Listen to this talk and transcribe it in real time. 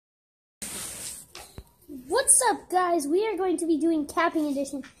What's up, guys? We are going to be doing capping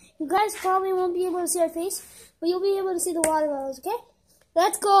edition. You guys probably won't be able to see our face, but you'll be able to see the water bottles, okay?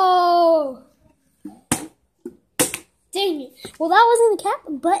 Let's go! Dang it. Well, that wasn't a cap,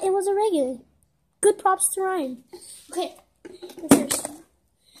 but it was a regular. Good props to Ryan. Okay, first.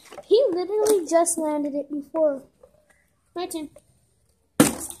 He literally just landed it before. My turn.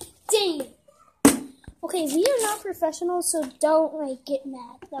 Dang it. Okay, we are not professionals, so don't, get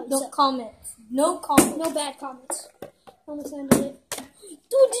mad. No comments. No comments. No bad comments. Almost landed it.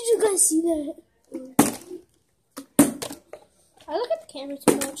 Dude, did you guys see that? I look at the camera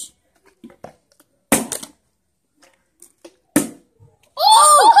too much.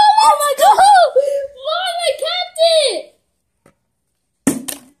 Oh my god! Mom, I capped it!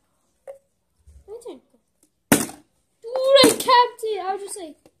 My turn. Dude, I capped it! I was just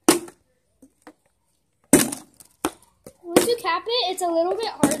like... Once you cap it, it's a little bit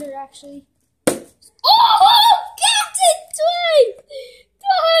harder, actually. Oh! Capped it twice!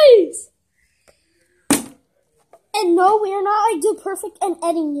 Twice! And no, we are not do perfect and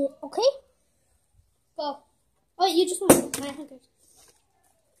editing it, okay? Go. Oh, you just went. My hand goes.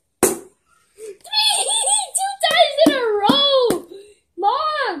 3! 2 times in a row!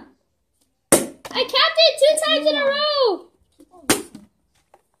 Mom! I capped it 2 times in a row!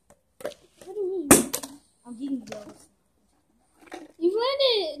 What do you mean? I'm getting jealous. You've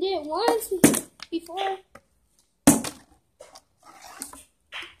landed it once before.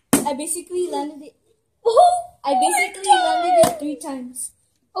 I basically landed it. Oh! I basically landed it 3 times.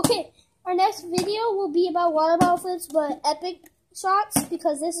 Okay, our next video will be about water bottle flips, but epic shots,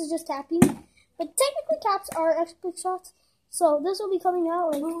 because this is just capping. But technically caps are epic shots, so this will be coming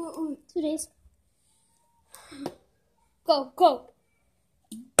out like 2 days. Go, go.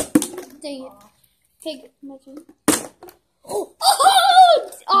 Dang it. Okay, my turn. Oh!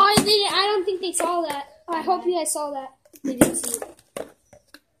 I don't think they saw that. I hope you guys saw that. They didn't see it.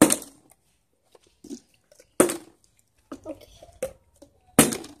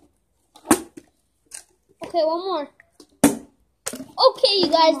 Okay, one more. Okay, you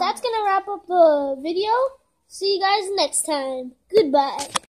guys, that's going to wrap up the video. See you guys next time. Goodbye.